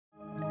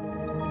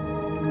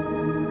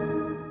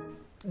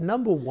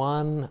Number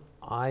one,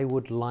 I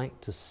would like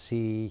to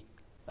see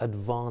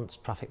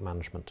advanced traffic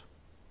management,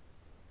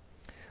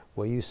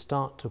 where you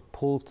start to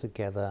pull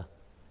together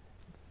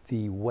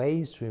the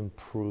ways to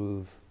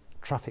improve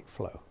traffic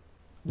flow.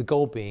 The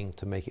goal being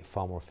to make it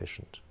far more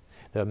efficient.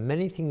 There are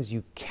many things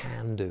you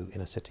can do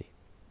in a city.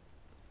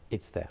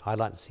 It's there. I'd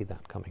like to see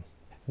that coming.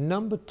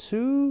 Number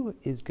two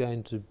is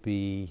going to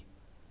be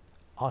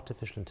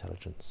artificial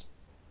intelligence.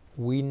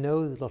 We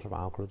know there's a lot of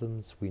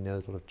algorithms, we know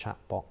there's a lot of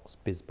chatbots,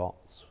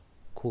 bizbots,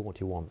 call it what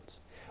you want,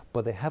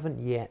 but they haven't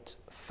yet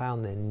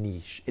found their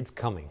niche. It's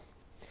coming.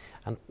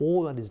 And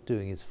all that is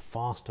doing is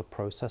faster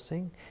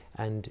processing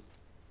and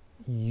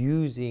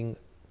using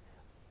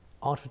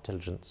artificial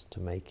intelligence to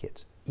make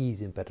it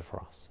easier and better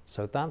for us.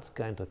 So that's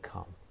going to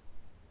come.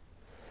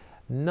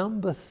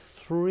 Number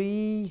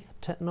three,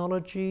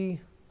 technology.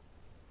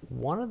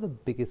 One of the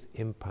biggest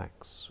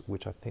impacts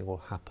which I think will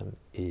happen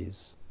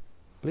is,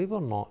 believe it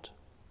or not,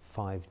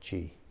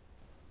 5G.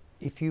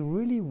 If you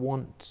really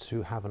want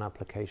to have an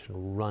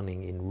application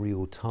running in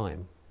real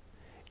time,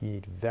 you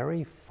need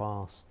very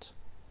fast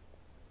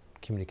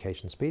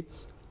communication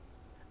speeds,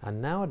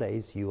 and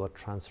nowadays you are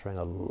transferring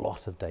a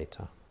lot of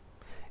data.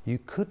 You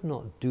could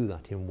not do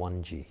that in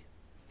 1G,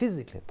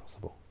 physically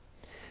impossible.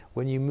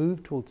 When you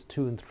move towards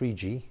 2 and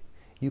 3G,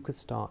 you could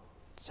start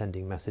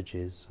sending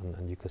messages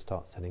and you could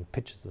start sending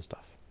pictures and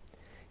stuff.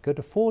 Go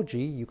to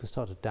 4G, you can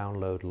start to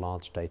download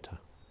large data.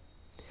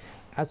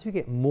 As we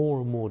get more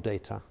and more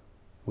data,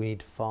 we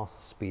need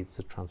faster speeds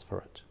to transfer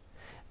it.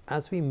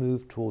 As we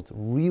move towards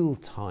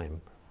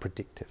real-time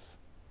predictive,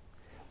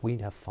 we need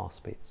to have fast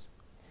speeds.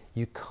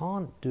 You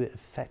can't do it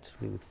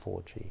effectively with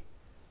 4G.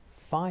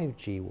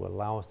 5G will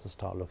allow us to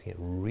start looking at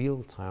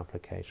real-time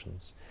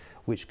applications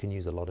which can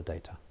use a lot of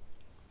data.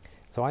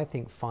 So I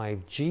think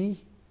 5G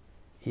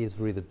is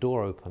really the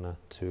door opener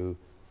to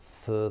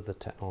further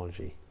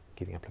technology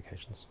giving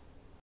applications.